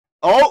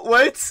Oh,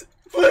 wait!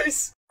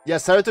 Please! Yeah,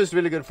 Serato is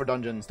really good for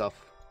dungeon stuff.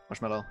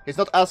 Marshmallow. He's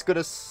not as good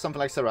as something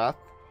like Serath,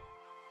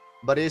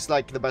 but he's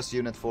like the best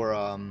unit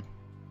for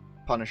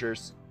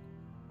Punishers.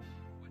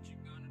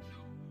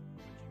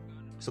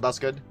 So that's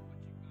good.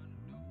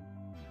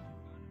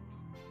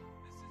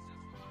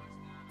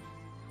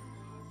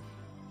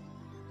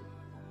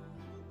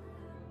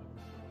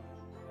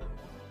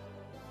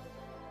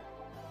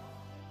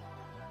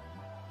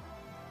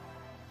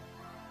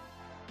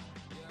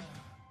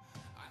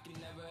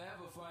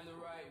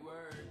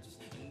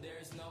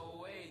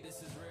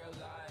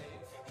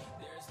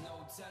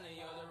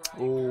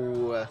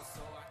 Ooh.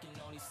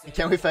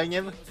 Can we fang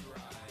him? Do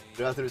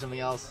we have to do something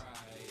else?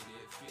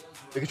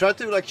 We can try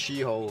to do like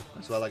Shiho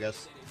as well, I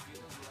guess.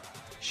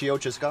 Shiho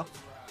Chiska.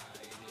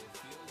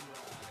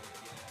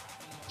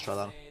 Let's try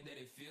that.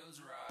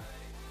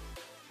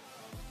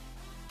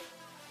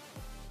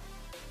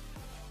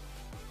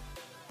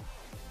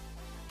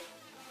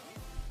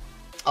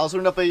 I'll also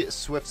bring up a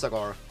Swift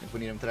Sagar if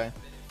we need him today.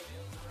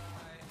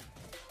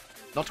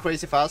 Not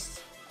crazy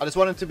fast. I just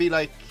want him to be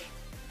like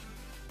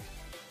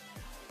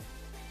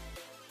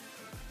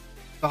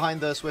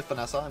behind the Swift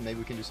Vanessa, and maybe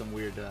we can do some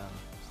weird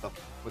stuff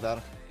with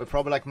that. But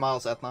probably like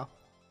Miles Ethna.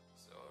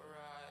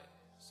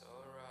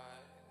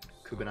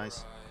 Could be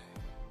nice.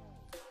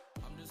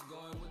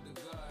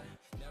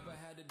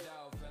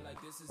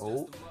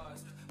 Oh.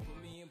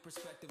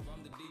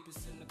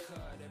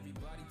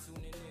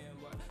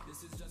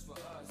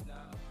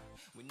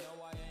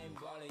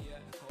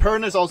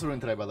 Perna is also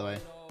ruined today, by the way.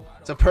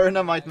 So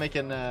Perna might make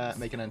an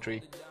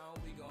entry.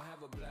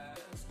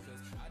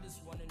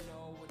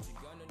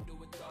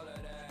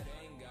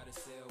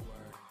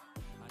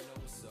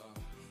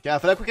 Yeah, I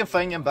feel like we can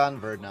Fang and ban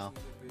Verd now.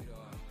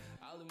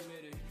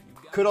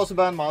 Could also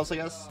ban Miles, I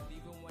guess.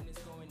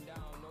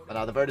 But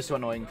no, the Verd is too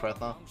annoying for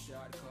Ethna.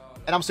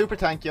 And I'm super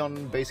tanky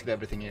on basically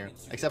everything here,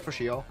 except for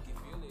Shio.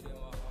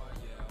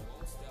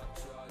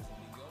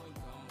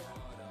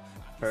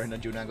 Perna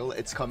Junangle,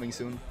 it's coming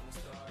soon.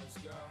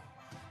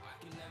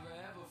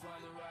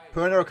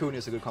 Perna or Kuni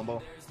is a good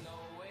combo.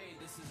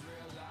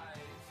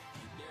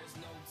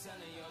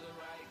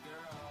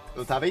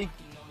 Utavi?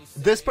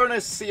 This Perna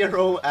is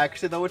 0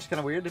 actually though, which is kind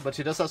of weird, but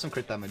she does have some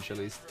crit damage at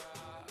least.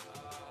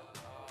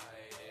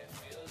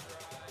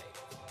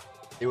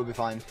 It will be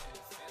fine.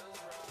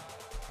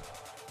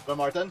 Hello,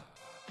 Martin.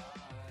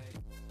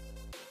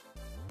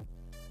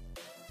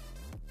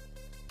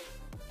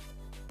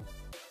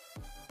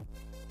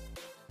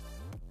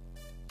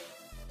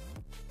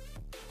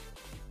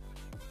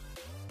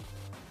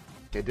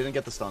 Okay, didn't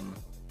get the stun.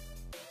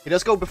 He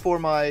does go before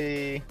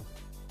my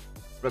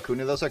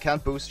Rakuni though, so I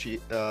can't boost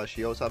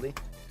Shio sadly.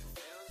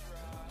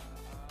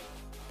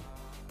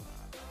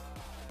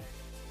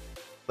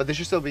 But this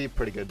should still be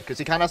pretty good, because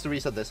he kind of has to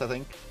reset this, I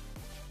think.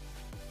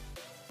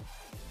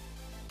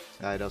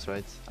 Yeah, he does,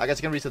 right. I guess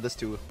he can reset this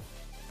too.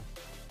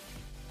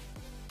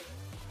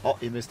 Oh,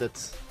 he missed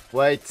it.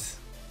 Wait.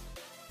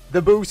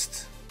 The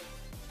boost.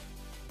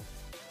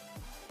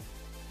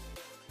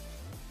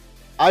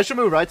 I should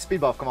move, right? Speed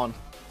buff, come on.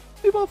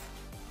 Speed buff.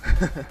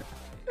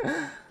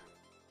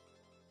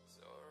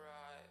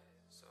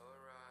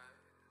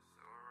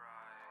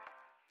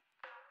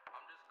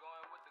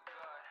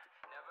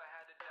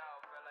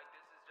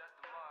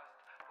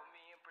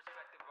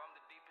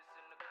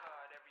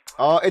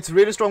 It's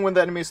really strong when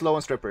the enemy is low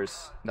on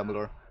strippers,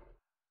 Dumbledore.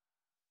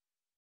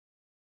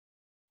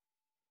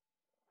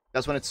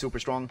 That's when it's super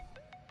strong.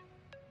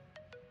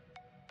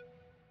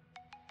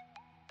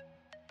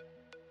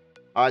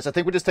 Alright, so I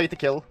think we just take the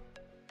kill.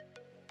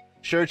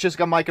 Sure, it's just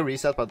got Micah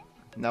reset, but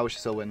now we should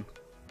still win.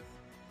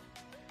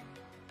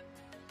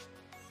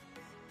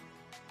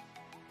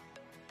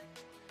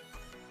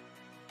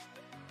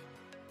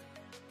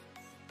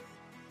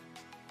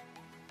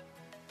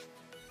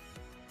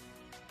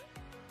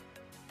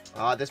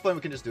 At this point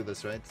we can just do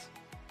this, right?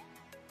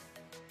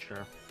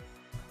 Sure.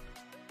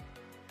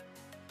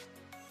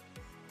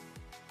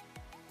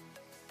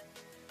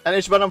 And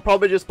Ishban, I'm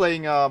probably just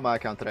playing my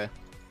account today.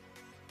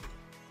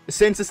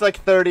 Since it's like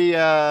 30,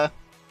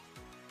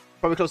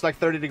 probably close to like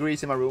 30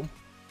 degrees in my room.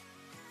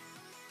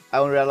 I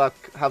only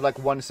have like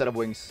one set of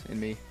wings in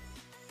me.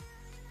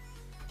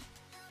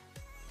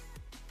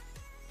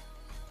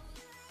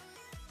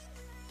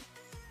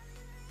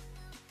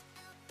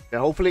 Yeah,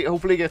 hopefully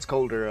it gets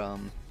colder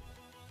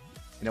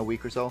in a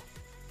week or so.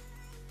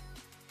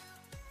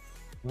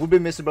 Would be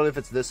miserable if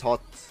it's this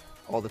hot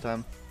all the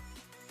time.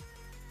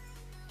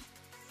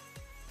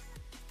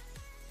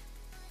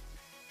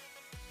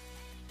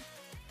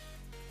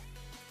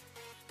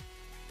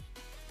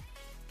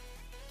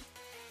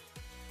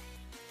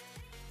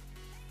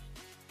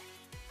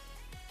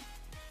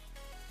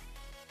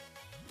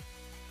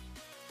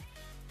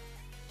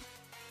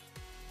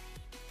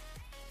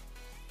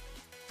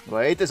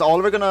 Wait, is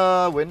Oliver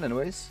gonna win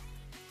anyways?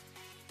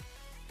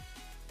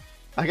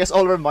 I guess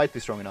Oliver might be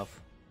strong enough.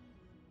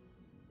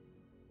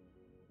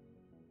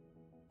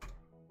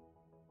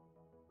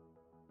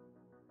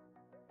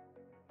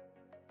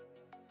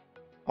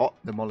 Oh,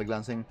 the molly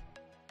glancing.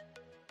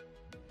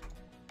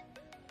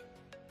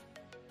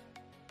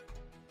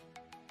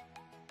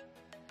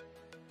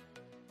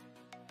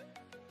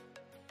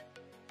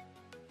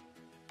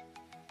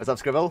 What's up,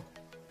 Scribble?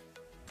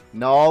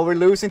 No, we're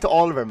losing to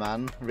Oliver,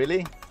 man.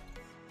 Really?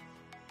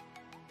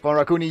 Come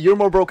on, Rakuni, you're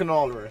more broken than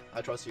Oliver.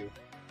 I trust you.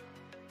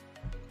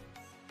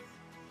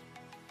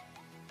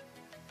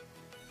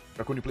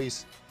 Rakuni,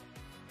 please.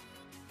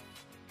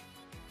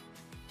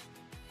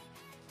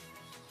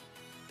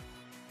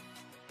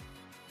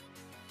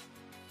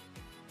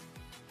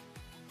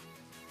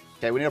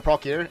 Okay, we need a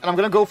proc here. And I'm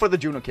gonna go for the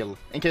Juno kill.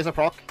 In case I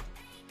proc.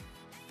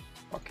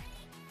 Proc.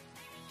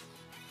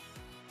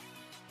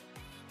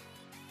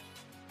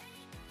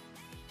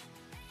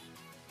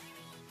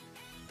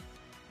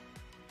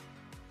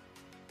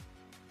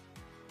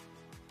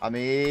 I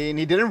mean,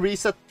 he didn't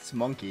reset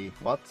Monkey.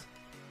 What?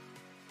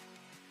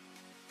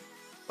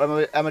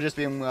 Or am I just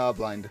being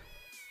blind?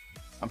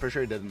 I'm pretty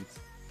sure he didn't.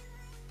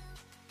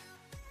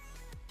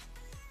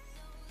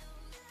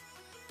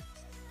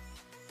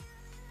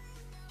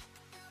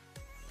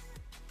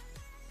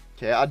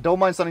 Okay, I don't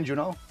mind stunning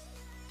Juno.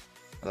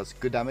 That's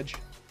good damage.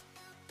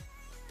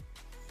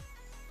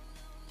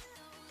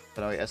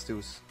 But now he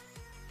S2s.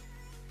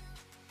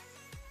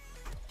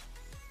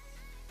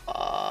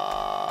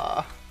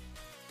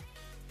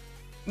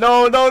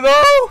 No, no,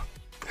 no!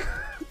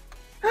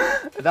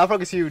 That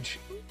proc is huge.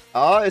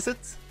 Is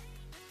it?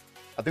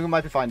 I think we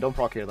might be fine. Don't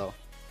proc here, though.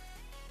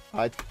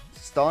 Alright,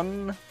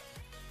 stun.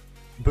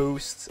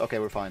 Boost. Okay,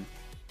 we're fine.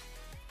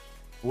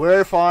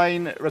 We're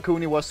fine.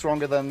 Rakuni was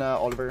stronger than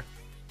Oliver.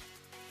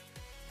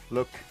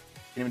 Look,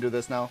 can even do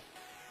this now.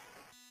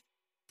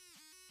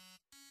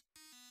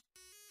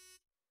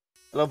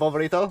 Hello,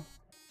 Bovarito.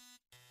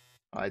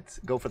 Alright,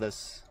 go for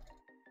this.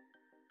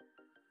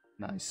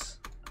 Nice.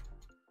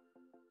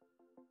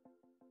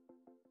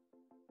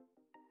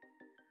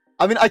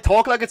 I mean, I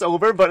talk like it's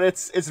over, but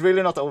it's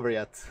really not over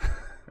yet.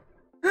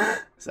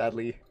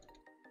 Sadly.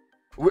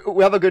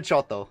 We have a good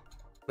shot, though.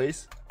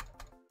 Please.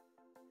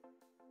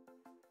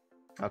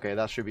 Okay,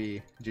 that should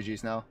be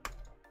GG's now.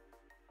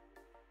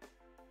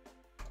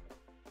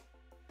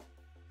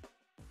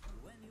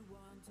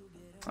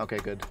 Okay,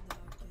 good.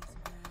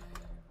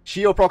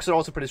 Shio procs are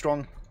also pretty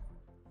strong.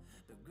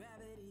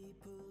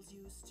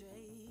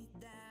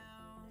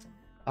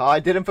 I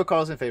didn't put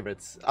Carlos in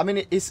favorites. I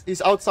mean,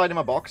 he's outside in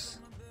my box.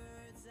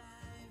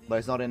 But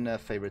he's not in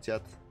favorites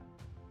yet.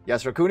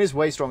 Yes, Raccoon is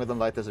way stronger than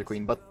Light Desert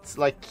Queen, but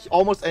like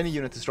almost any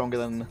unit is stronger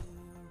than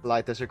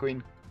Light Desert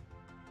Queen.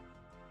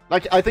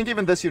 Like, I think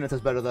even this unit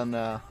is better than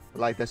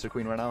Light Desert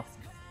Queen right now.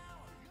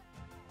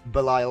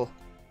 Belial.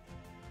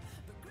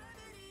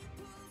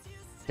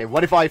 Okay,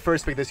 what if I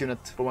first pick this unit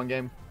for one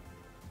game?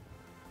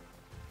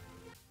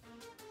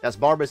 Yes,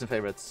 Barber is in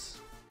favorites.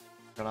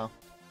 I don't know.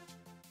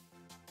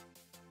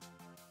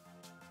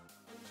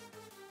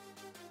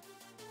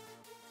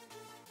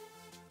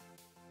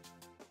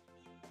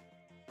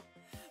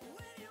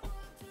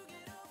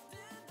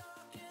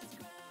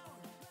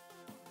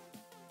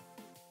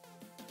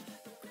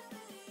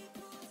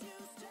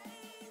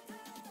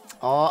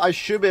 I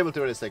should be able to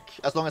realistic,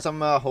 as long as I'm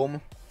home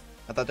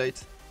at that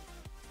date.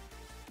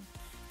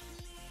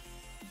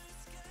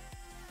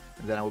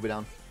 And then I will be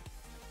down.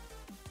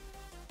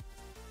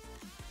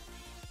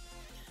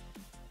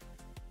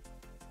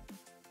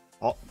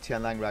 Oh,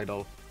 Tianlang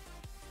Ragdoll.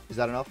 Is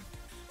that enough?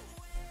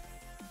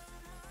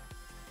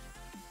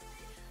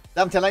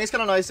 Damn, Tianlang is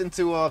kind of nice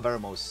into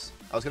Veromos.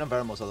 I was gonna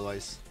Veromos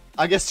otherwise.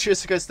 I guess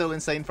Chisuka is still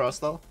insane for us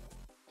though.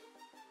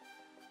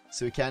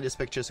 So we can just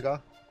pick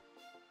Chisuka.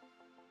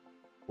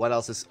 What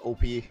else is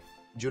OP?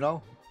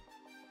 Juno?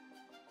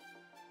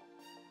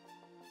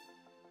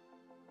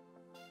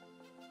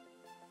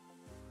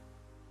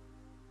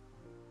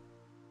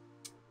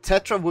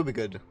 Tetra would be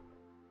good.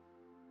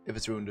 If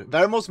it's ruined.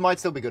 Veromos might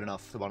still be good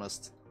enough, to be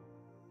honest.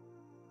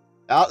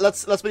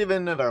 Let's believe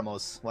in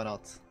Veromos. Why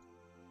not?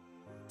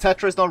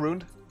 Tetra is not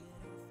ruined.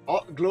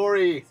 Oh,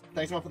 Glory!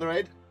 Thanks a lot for the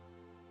raid.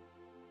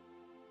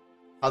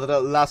 How did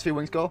the last few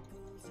wings go?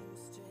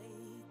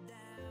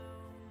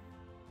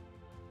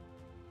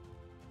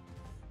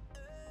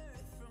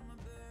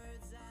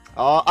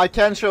 I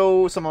can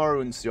show some more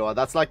runes, Joa.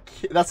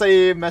 That's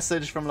a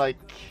message from like,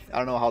 I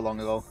don't know how long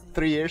ago.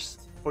 3 years?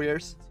 4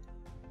 years?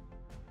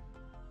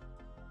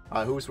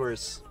 Who's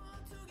worse?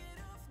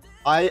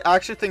 I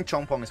actually think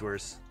Chompong is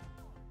worse.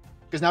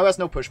 Because now he has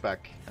no pushback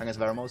against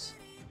Veromos.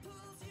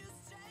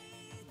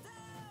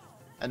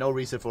 And no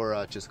reset for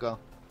Chisuka.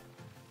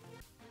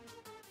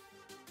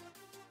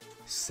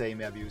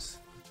 Same abuse.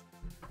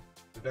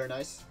 Very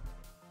nice.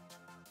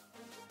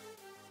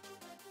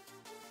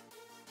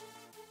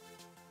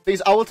 Please,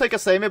 I will take a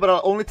Seimei, but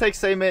I'll only take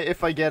Seimei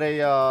if I get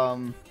a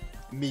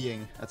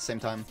Miying at the same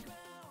time.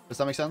 Does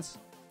that make sense?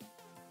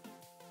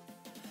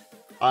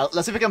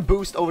 Let's see if we can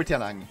boost over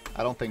Tianlang.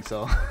 I don't think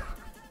so.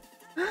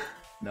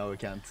 No, we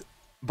can't.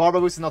 Barba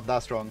boost is not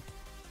that strong.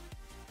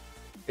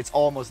 It's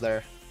almost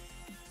there.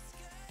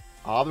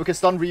 We can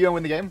stun Ryu and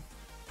win the game.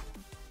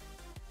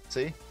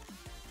 See?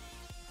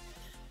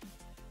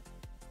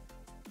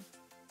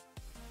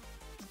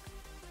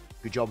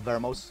 Good job,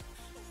 Veromos.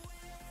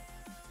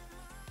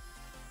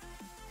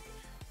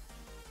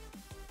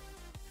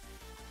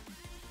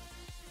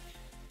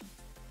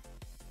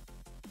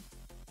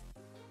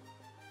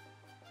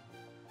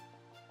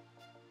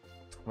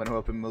 when I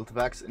open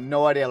multipacks.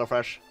 No idea,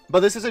 HelloFresh.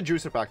 But this is a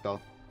juicer pack though.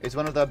 It's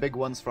one of the big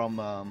ones from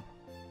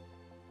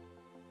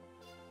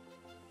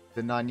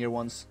the 9-year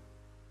ones.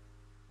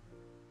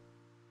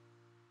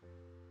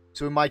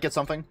 So we might get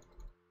something.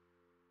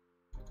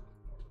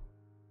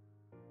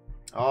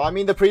 Oh, I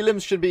mean the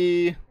prelims should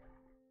be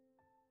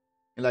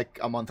in like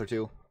a month or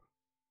two.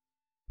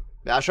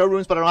 Yeah, I show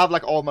runes, but I don't have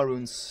like all my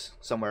runes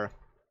somewhere.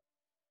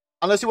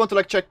 Unless you want to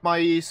like check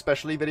my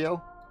specialty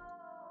video.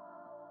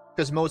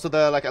 Because most of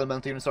the like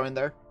elemental units are in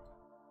there.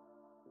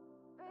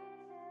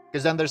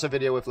 Because then there's a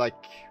video with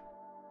like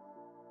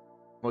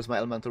most of my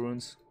elemental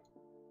runes.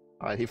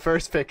 Alright, he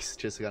first picks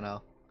Chizuka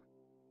now.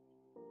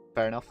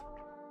 Fair enough.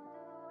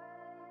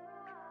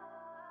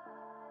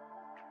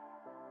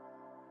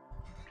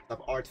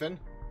 Up Artvin.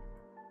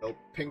 No,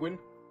 Penguin.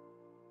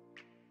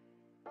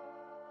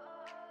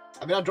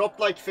 I mean, I dropped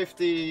like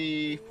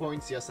 50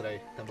 points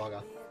yesterday,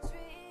 Tembaga.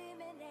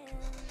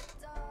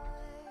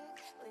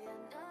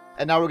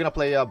 And now we're gonna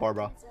play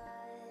Barbara.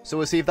 So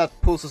we'll see if that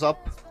pulls us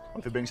up, or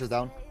if it brings us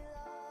down.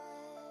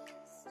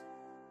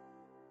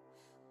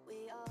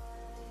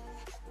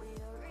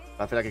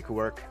 I feel like it could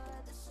work.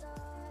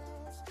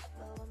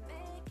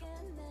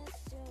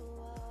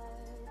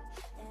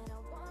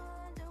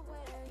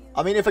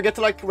 I mean, if I get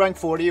to like rank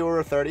 40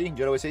 or 30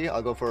 JWC,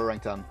 I'll go for a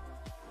rank 10.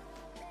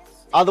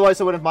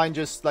 Otherwise, I wouldn't mind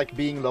just like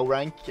being low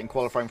rank and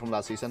qualifying from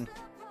last season.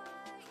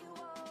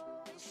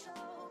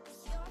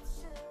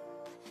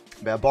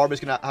 But yeah, Barbara's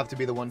gonna have to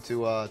be the one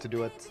to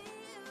do it.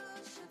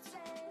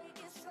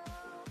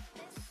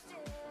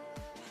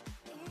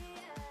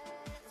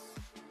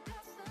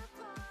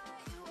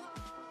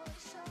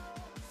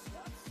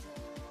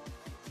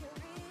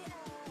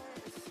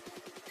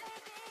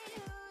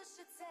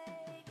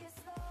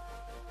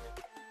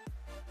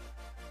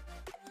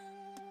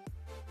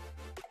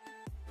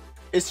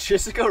 Is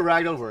Shizuka or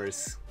Ragdoll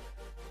worse?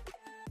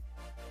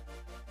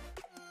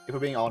 If we're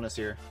being honest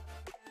here.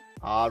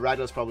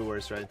 Ragdoll's probably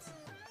worse, right?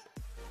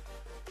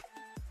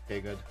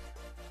 Okay, good.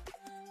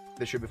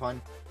 This should be fine.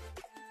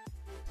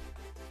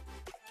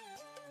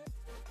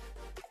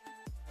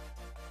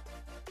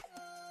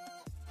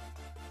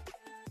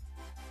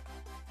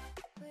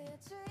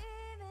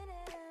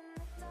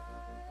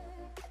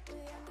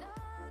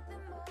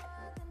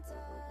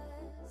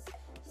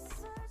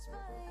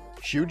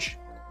 Huge.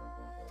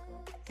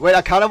 Wait,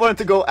 I kind of wanted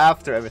to go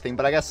after everything,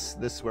 but I guess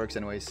this works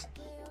anyways.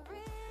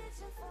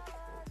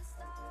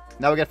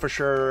 Now we get for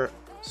sure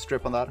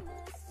strip on that.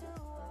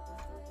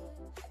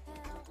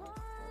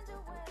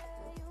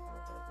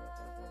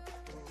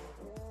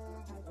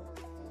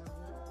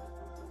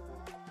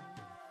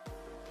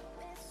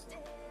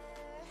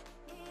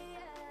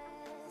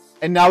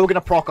 And now we're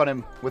gonna proc on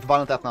him with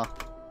Violent Ethna.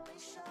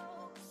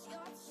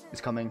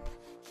 He's coming.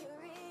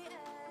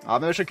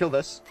 Maybe I should kill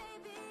this.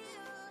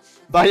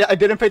 But I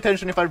didn't pay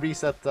attention if I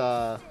reset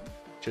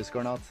Chizuka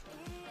or not.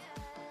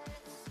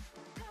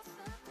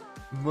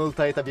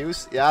 Multi-hit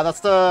abuse. Yeah,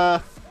 that's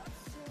the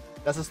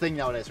thing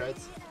nowadays, right?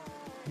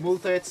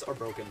 Multi-hits are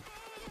broken.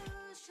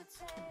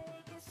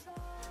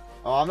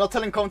 Oh, I'm not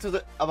telling Counters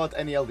about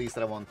any LDs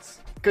that I want.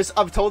 Because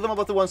I've told them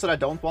about the ones that I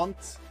don't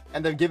want,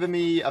 and they've given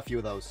me a few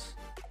of those.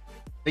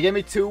 They gave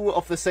me 2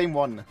 of the same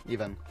one,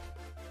 even.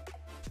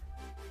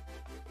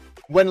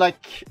 When,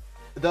 like,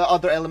 the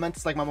other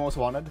elements, like my most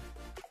wanted.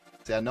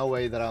 So yeah, no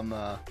way that I'm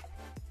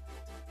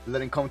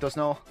letting Kontos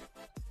know.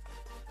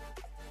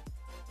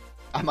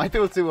 I might be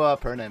able to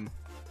Perna him.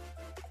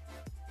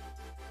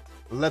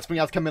 Let's bring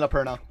out Camilla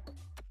Perna.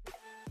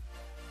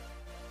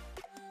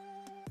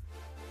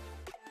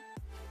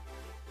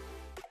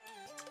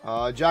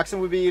 Jackson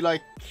would be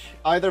like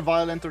either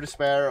Violent or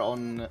Despair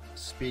on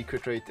speed,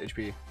 crit rate,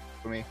 HP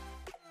for me.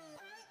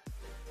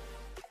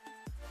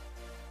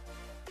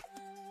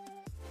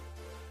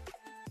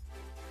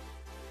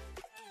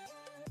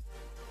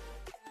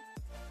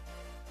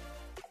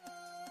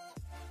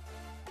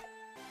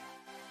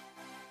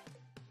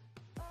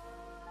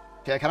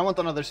 Okay, I kind of want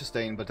another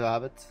sustain, but do I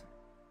have it?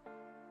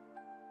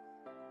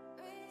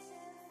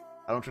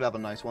 I don't really have a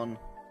nice one.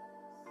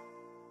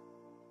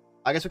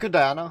 I guess we could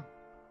Diana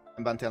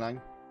and ban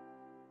TL9.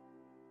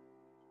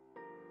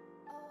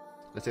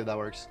 Let's see if that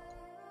works.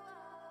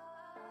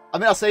 I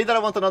mean, I'll say that I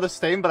want another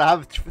sustain, but I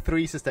have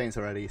 3 sustains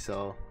already,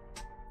 so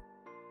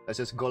let's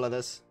just go like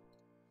this.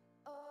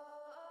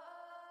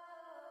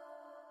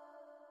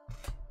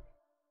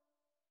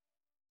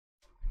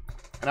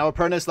 And our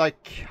Perna is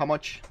like, how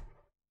much?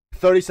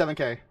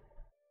 37k.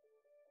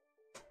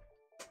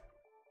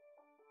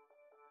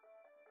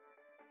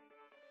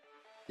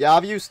 Yeah,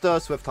 I've used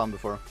Swift Han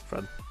before,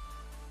 Fred.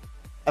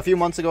 A few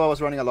months ago I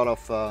was running a lot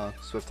of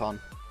Swift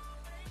Han.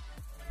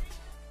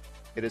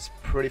 It is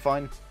pretty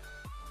fine.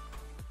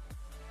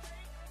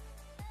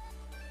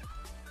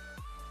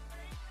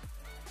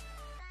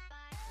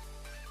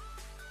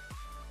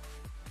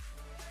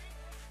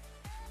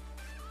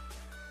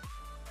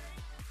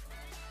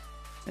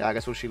 Yeah, I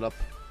guess we'll shield up.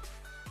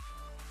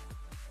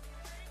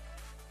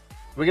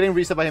 We're getting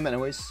reset by him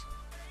anyways.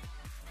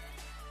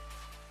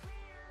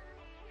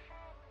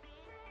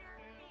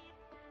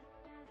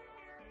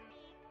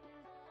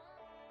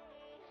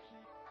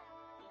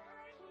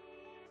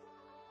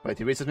 Wait,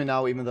 he resets me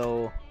now even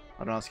though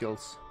I don't have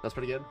skills. That's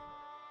pretty good.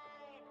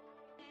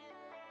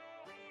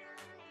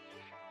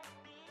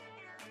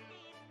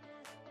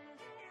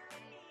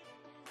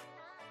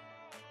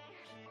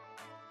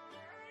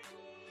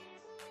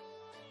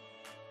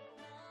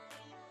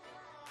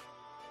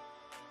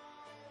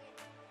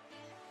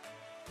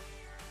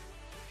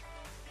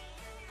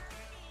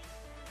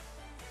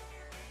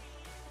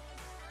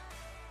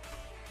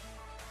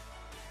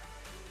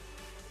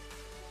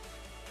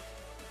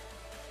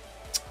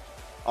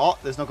 Oh,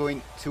 this is not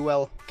going too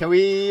well. Can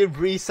we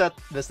reset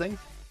this thing?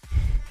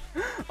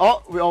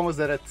 Oh, we almost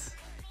did it.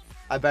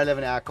 I barely have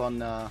an ack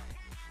on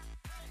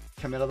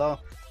Camilla though.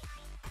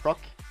 Proc.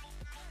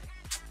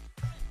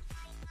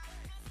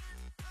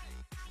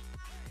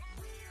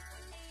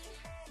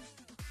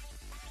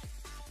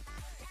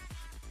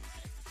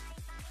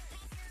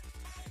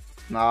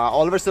 Nah,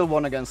 Oliver still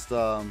won against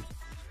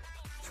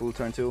full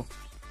turn 2.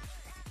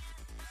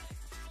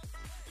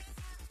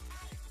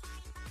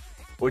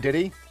 Or did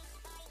he?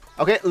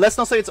 Okay, let's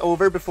not say it's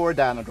over before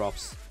Dana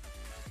drops.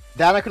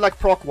 Dana could like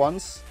proc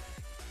once,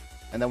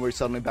 and then we're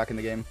suddenly back in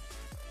the game.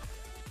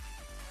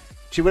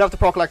 She would have to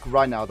proc like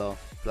right now though,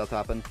 for that to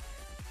happen.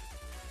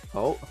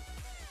 Oh.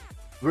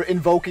 We're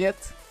invoking it.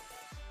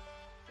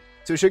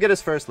 So we should get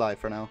his first life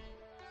for now.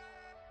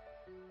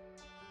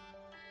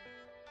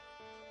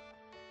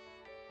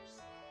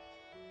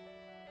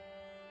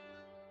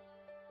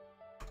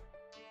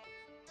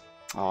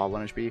 Aw,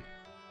 1 HP.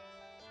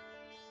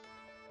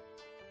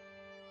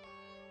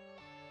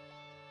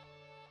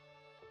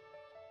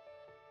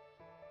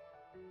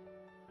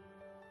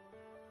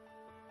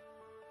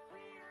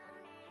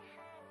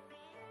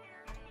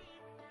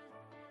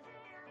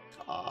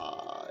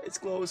 It's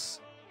close.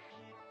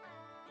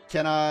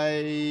 Can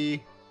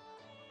I...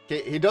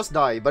 Okay, he does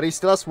die, but he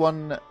still has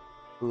 1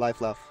 life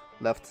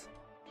left.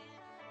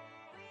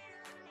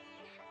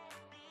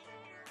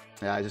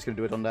 Yeah, I'm just gonna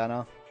do it on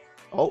Dana.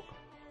 Oh.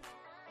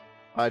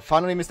 Alright,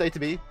 finally missed A to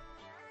B.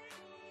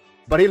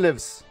 But he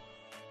lives.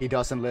 He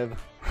doesn't live.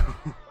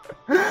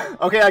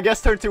 Okay, I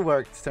guess turn 2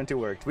 worked. Turn 2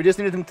 worked. We just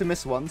needed him to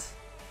miss once.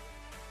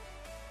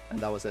 And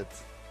that was it.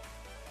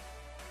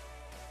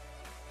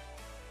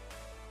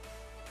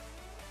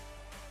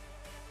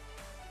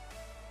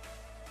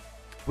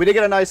 We did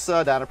get a nice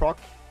Dana proc.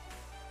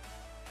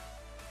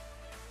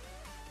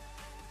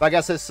 But I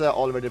guess his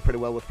Oliver did pretty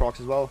well with procs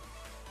as well.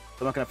 So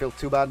I'm not gonna feel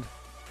too bad.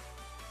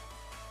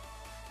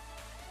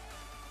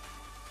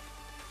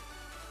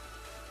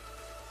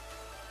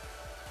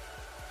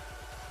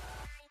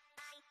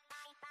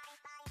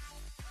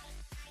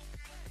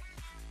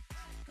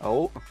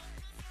 Oh.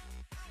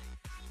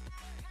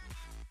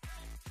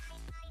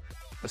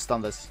 Let's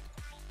stun this.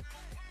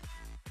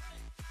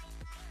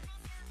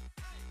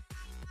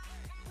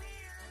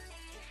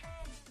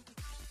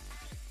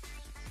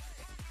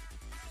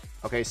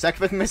 Okay,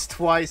 Sekvith missed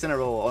twice in a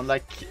row on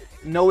like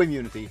no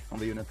immunity on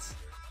the units.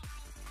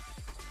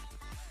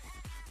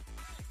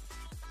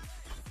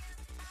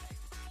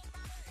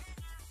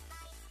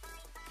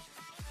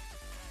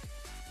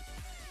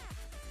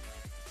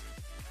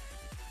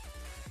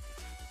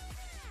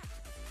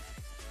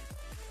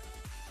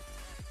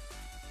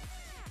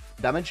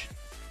 Damage.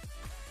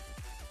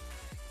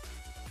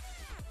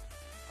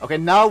 Okay,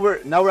 now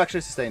we're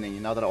actually sustaining.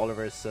 Now that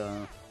Oliver's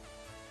out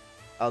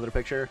of the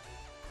picture.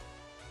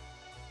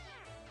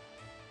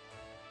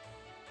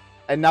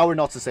 And now we're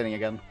not sustaining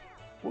again.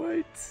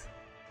 Wait.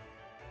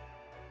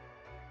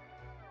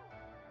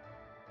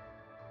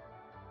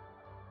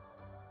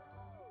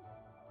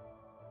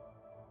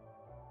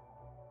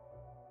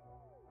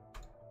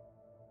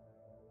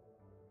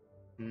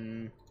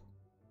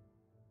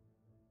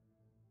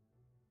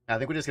 I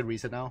think we just get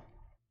reset now.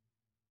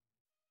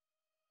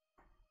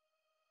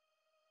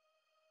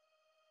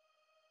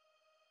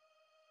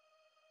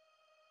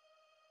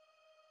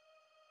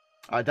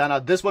 Alright, Dana,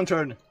 this one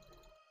turn.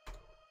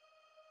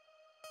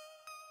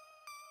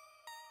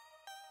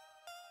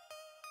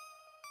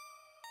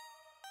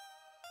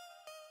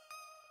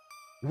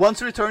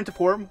 Once you return to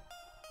form,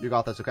 you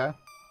got this, okay?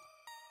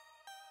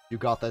 You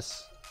got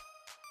this.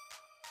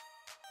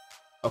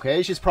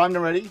 Okay, she's primed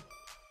and ready.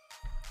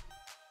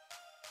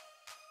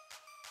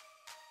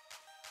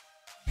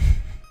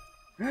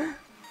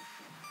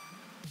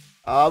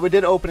 We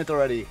did open it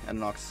already, and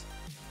Nox.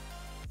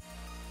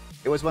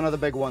 It was one of the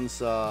big ones,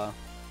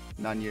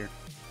 9-year.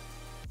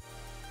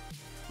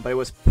 But it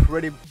was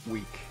pretty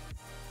weak.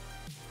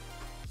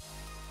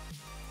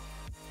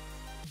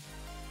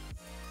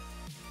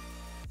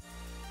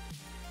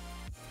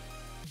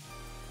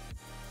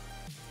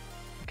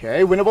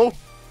 Okay, winnable.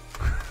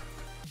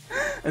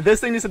 And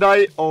this thing needs to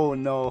die. Oh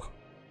no.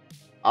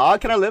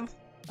 Can I live?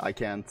 I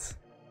can't.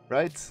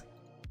 Right?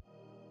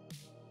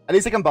 At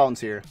least I can bounce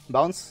here.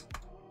 Bounce.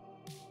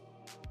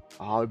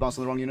 We bounced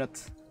on the wrong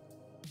unit.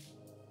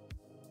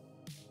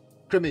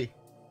 Crit me.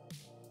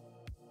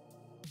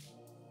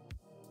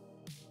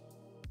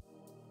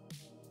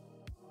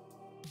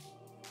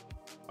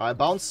 Alright,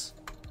 bounce.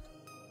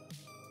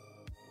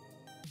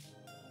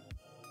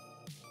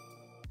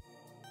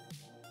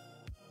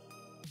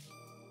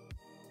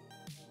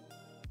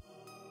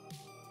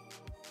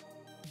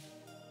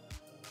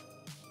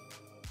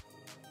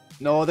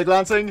 No, the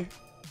glancing.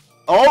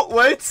 Oh,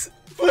 wait!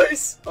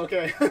 Please!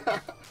 Okay.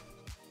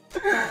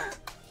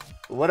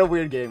 What a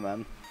weird game,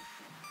 man.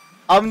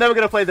 I'm never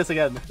gonna play this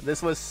again.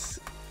 This was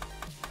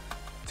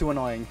too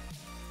annoying.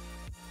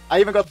 I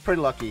even got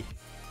pretty lucky,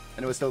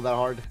 and it was still that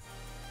hard.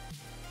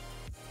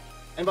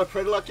 And by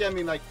pretty lucky, I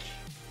mean like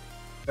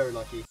very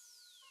lucky.